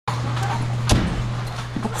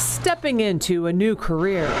stepping into a new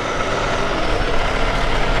career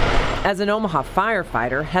as an Omaha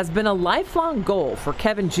firefighter has been a lifelong goal for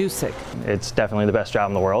Kevin Jusick. It's definitely the best job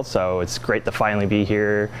in the world, so it's great to finally be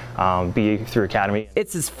here, be through Academy.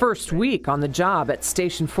 It's his first week on the job at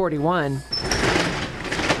Station 41.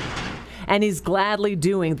 And he's gladly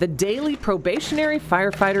doing the daily probationary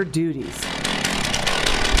firefighter duties.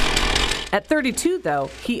 At 32, though,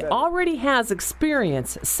 he already has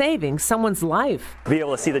experience saving someone's life. Be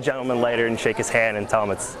able to see the gentleman later and shake his hand and tell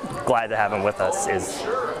him it's glad to have him with us is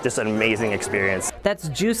just an amazing experience. That's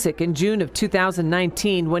Jusick in June of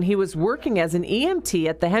 2019 when he was working as an EMT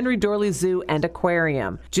at the Henry Dorley Zoo and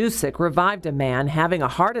Aquarium. Jusick revived a man having a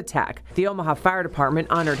heart attack. The Omaha Fire Department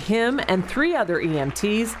honored him and 3 other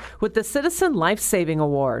EMTs with the Citizen Life Saving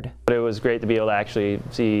Award. But it was great to be able to actually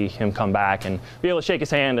see him come back and be able to shake his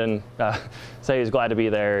hand and say he's glad to be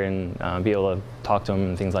there and be able to talk to him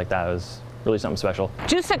and things like that. It was really something special.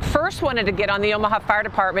 Jusick first wanted to get on the Omaha Fire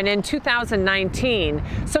Department in 2019.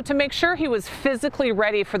 So to make sure he was physically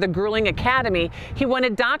ready for the grueling academy, he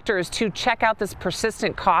wanted doctors to check out this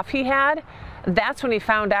persistent cough he had. That's when he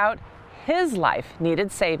found out his life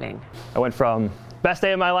needed saving. I went from best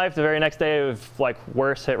day of my life, the very next day of like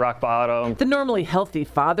worst, hit rock bottom. The normally healthy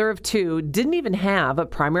father of 2 didn't even have a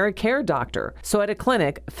primary care doctor. So at a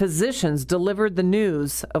clinic, physicians delivered the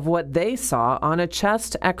news of what they saw on a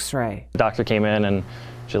chest x-ray. The doctor came in and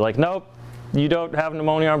she's like, nope, you don't have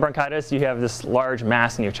pneumonia or bronchitis. You have this large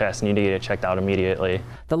mass in your chest and you need to get it checked out immediately.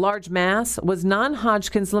 The large mass was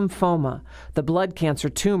non-Hodgkin's lymphoma. The blood cancer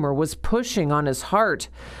tumor was pushing on his heart.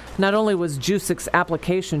 Not only was Jusick's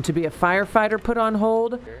application to be a firefighter put on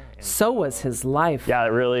hold, so was his life. Yeah, it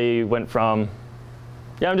really went from,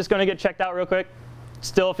 yeah, I'm just going to get checked out real quick.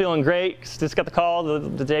 Still feeling great. Just got the call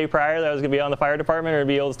the day prior that I was going to be on the fire department or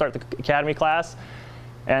be able to start the academy class.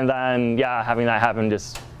 And then, yeah, having that happen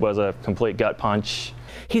just was a complete gut punch.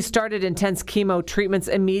 He started intense chemo treatments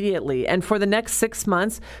immediately and for the next 6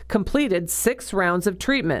 months completed 6 rounds of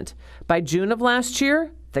treatment. By June of last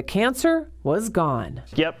year, the cancer was gone.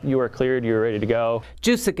 Yep, you were cleared, you were ready to go.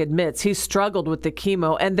 Jusick admits he struggled with the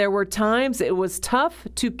chemo and there were times it was tough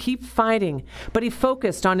to keep fighting, but he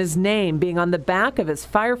focused on his name being on the back of his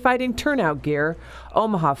firefighting turnout gear.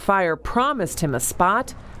 Omaha Fire promised him a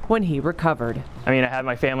spot when he recovered. I mean, I had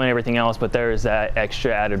my family and everything else, but there's that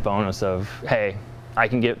extra added bonus of, hey, I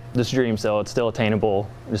can get this dream still. It's still attainable.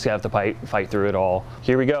 I'm just gonna have to fight through it all.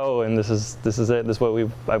 Here we go, and this is it. This is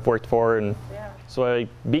what I've worked for, and that's what I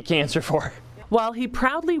beat cancer for. While he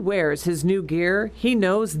proudly wears his new gear, he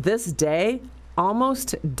knows this day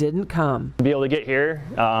almost didn't come. To be able to get here,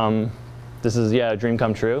 this is a dream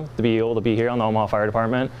come true. To be able to be here on the Omaha Fire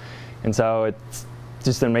Department, and so it's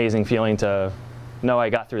just an amazing feeling to know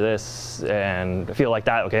I got through this and I feel like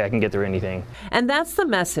that, okay, I can get through anything. And that's the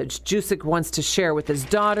message Jusick wants to share with his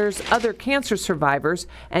daughters, other cancer survivors,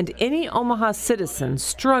 and any Omaha citizen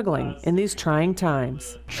struggling in these trying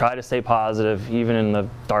times. Try to stay positive, even in the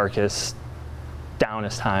darkest,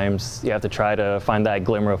 downest times. You have to try to find that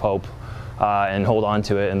glimmer of hope and hold on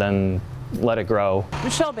to it and then let it grow.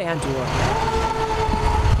 Michelle Bandura,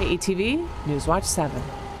 KETV News Watch 7.